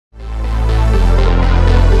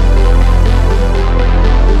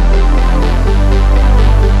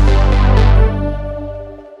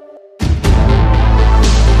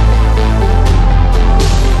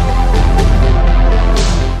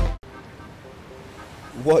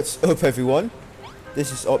What's up everyone,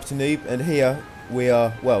 this is Optinoob and here we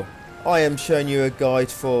are, well, I am showing you a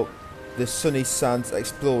guide for the Sunny Sands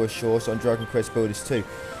Explorer Shores on Dragon Quest Builders 2.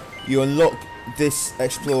 You unlock this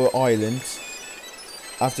Explorer Island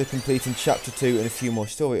after completing Chapter 2 and a few more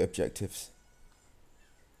story objectives.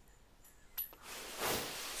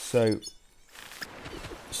 So,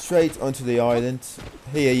 straight onto the island.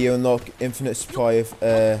 Here you unlock infinite supply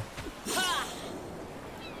of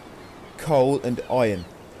coal and iron.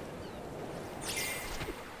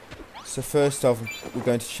 So first off, we're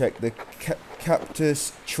going to check the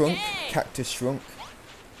cactus trunk.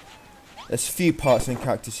 There's a few parts in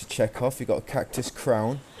cactus to check off. You've got a cactus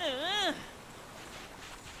crown.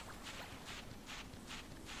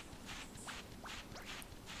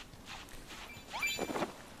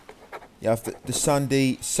 You have the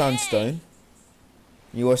sandy sandstone.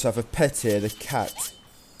 You also have a pet here, the cat.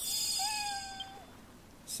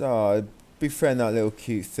 So, befriend that little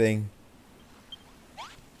cute thing.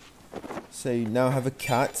 So you now have a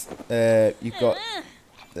cat. You've got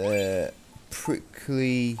the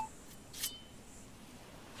prickly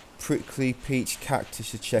peach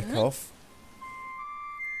cactus to check off.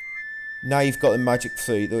 Now you've got the magic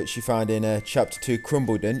flute, which you found in Chapter 2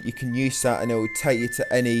 Crumbledon. You can use that and it will take you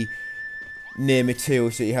to any near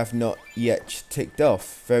materials that you have not yet ticked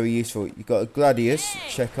off. Very useful. You've got a gladius,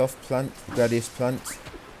 check off plant, gladius plant.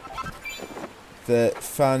 The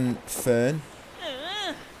fan fern.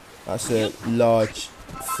 That's a large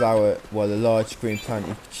flower, well, a large green plant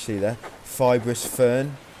you can see there. Fibrous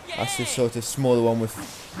fern. That's a sort of smaller one with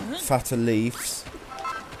fatter leaves.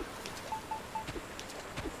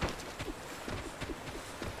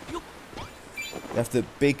 You have the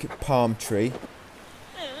big palm tree.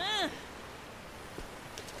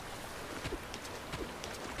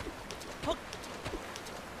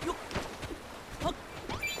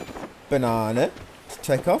 Banana to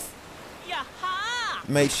check off.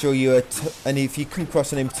 Make sure you and if you come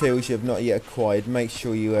across any materials you have not yet acquired, make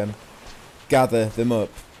sure you gather them up,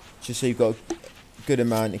 just so you've got a good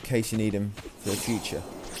amount in case you need them for the future.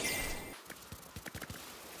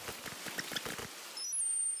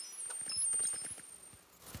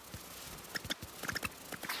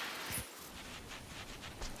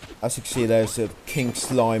 As you can see, there's a king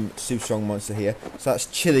slime super strong monster here. So that's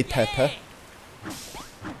chili pepper.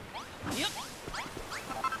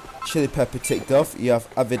 Chili pepper ticked off. You have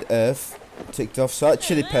avid earth ticked off. So that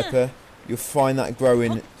chili pepper, you'll find that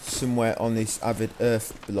growing somewhere on these avid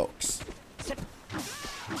earth blocks.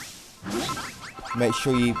 Make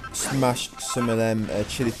sure you smash some of them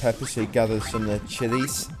chili peppers so you gather some of the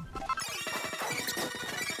chilies.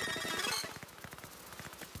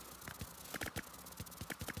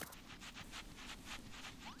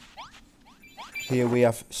 Here we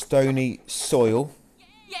have stony soil.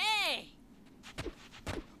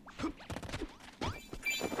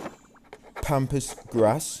 Pampas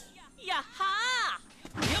grass.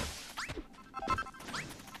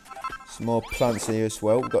 Some more plants here as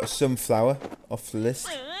well. We've got a sunflower off the list.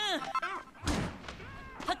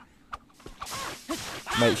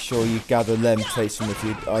 Make sure you gather them, take some with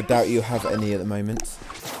you. I doubt you have any at the moment.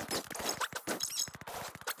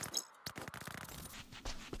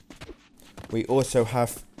 We also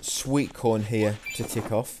have sweet corn here to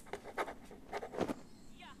tick off.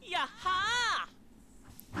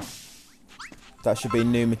 That should be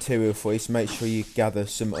new material for you, so make sure you gather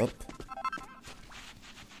some up.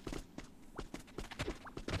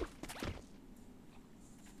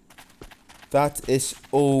 That is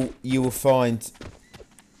all you will find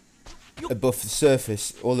above the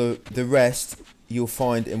surface. All the rest you'll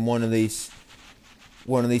find in one of these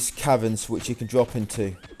caverns which you can drop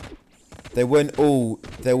into. They will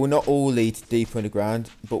not all lead deep underground,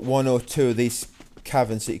 but one or two of these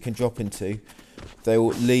caverns that you can drop into, they will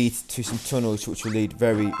lead to some tunnels which will lead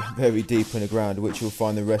very, very deep underground, which you'll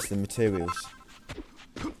find the rest of the materials.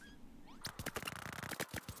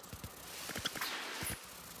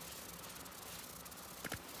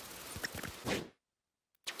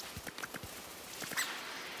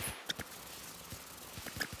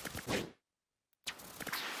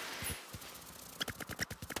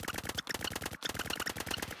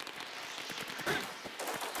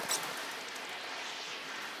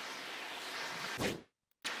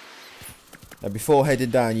 Now before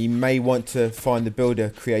heading down, you may want to find the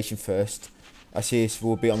builder creation first, as his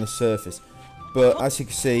will be on the surface. But as you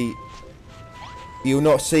can see, you'll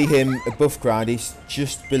not see him above ground, he's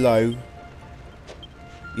just below.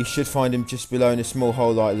 You should find him just below in a small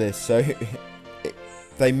hole like this, so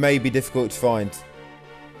they may be difficult to find.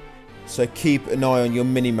 So keep an eye on your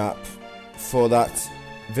mini-map for that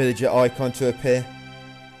villager icon to appear.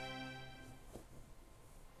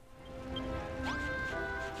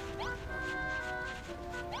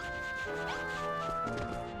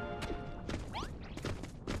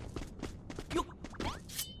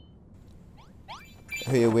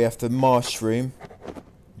 here we have the mushroom.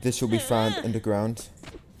 This will be found underground.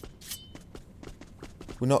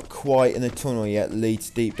 We're not quite in the tunnel yet, leads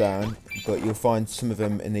deep down, but you'll find some of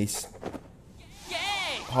them in these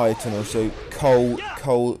higher tunnels. So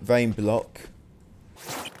coal vein block.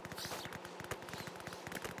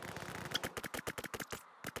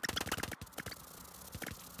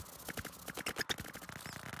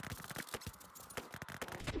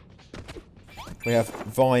 We have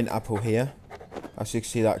vine apple here. As you can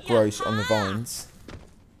see, that grows on the vines.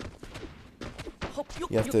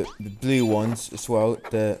 You have the blue ones as well,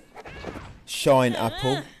 the shine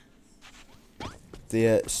apple,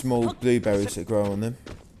 the small blueberries that grow on them.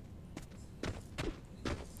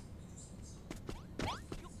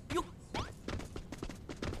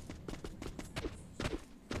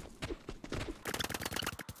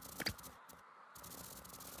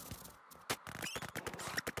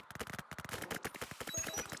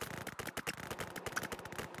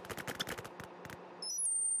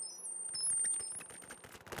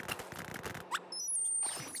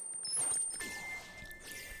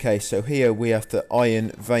 Okay, so here we have the iron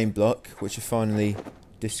vein block, which I finally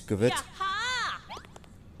discovered.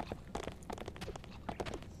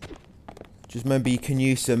 Just remember, you can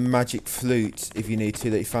use the magic flute if you need to,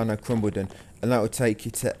 that you found at Crumbledon, and that will take you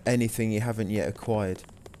to anything you haven't yet acquired.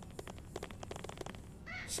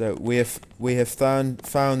 So we have found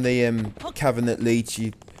the cavern that leads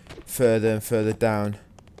you further and further down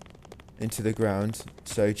into the ground.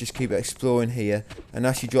 So just keep exploring here, and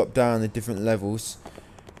as you drop down the different levels,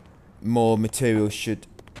 more materials should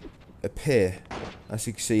appear, as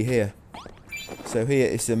you can see here. So here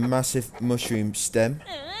is a massive mushroom stem.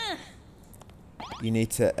 You need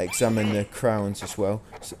to examine the crowns as well.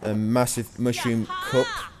 So a massive mushroom cup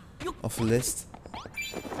off the list.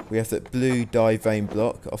 We have the blue dye vein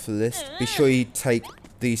block off the list. Be sure you take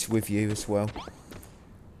these with you as well.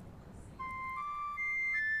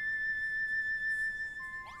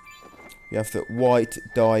 You have the white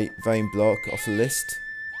dye vein block off the list.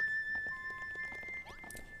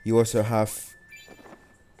 You also have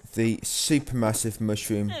the supermassive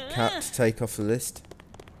mushroom cap to take off the list.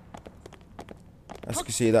 As you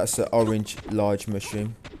can see, that's the orange large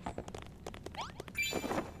mushroom.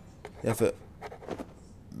 You have a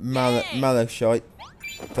malachite,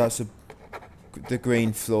 that's the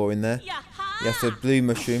green floor in there. You have the blue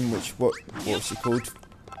mushroom, which what's it called?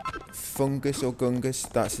 Fungus or gungus,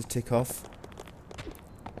 that's a tick off.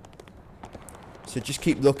 So just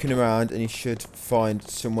keep looking around and you should find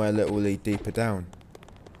somewhere a little deeper down.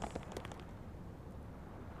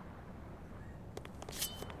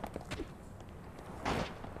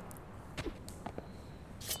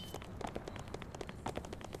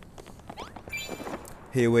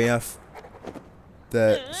 Here we have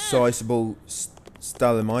the sizable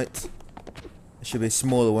stalagmite. There should be a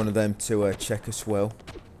smaller one of them to check as well.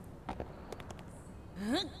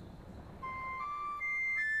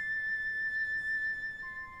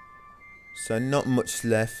 So not much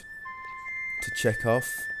left to check off.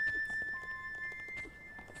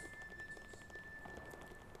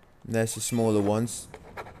 And there's the smaller ones,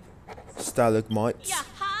 stalagmites.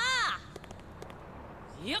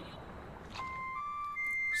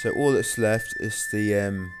 So all that's left is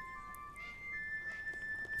the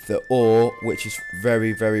ore, which is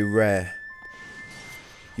very, very rare.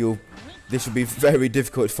 This will be very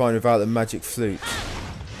difficult to find without the magic flute.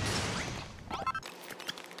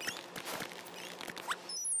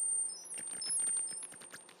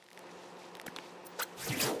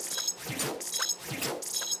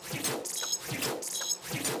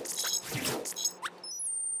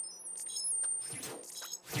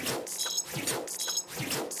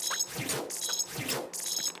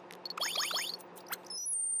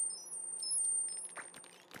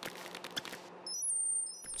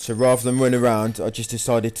 So rather than run around, I just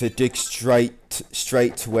decided to dig straight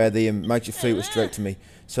to where the magic flute was directing me.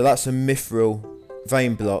 So that's a mithril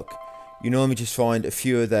vein block. You normally just find a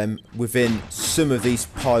few of them within some of these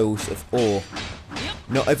piles of ore.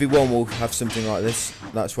 Not everyone will have something like this.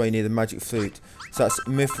 That's why you need a magic flute. So that's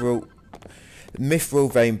mithril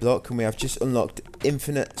vein block, and we have just unlocked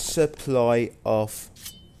infinite supply of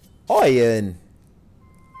iron.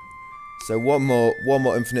 So one more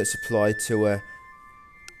infinite supply to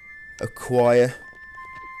acquire.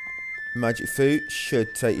 Magic flute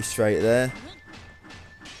should take you straight there.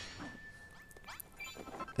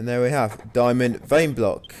 And there we have diamond vein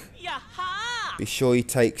block. Be sure you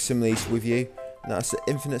take some of these with you. And that's the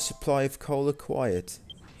infinite supply of coal acquired.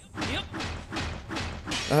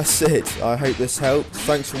 That's it. I hope this helped.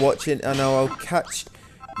 Thanks for watching, and I'll catch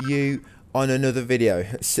you on another video.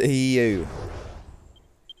 See you.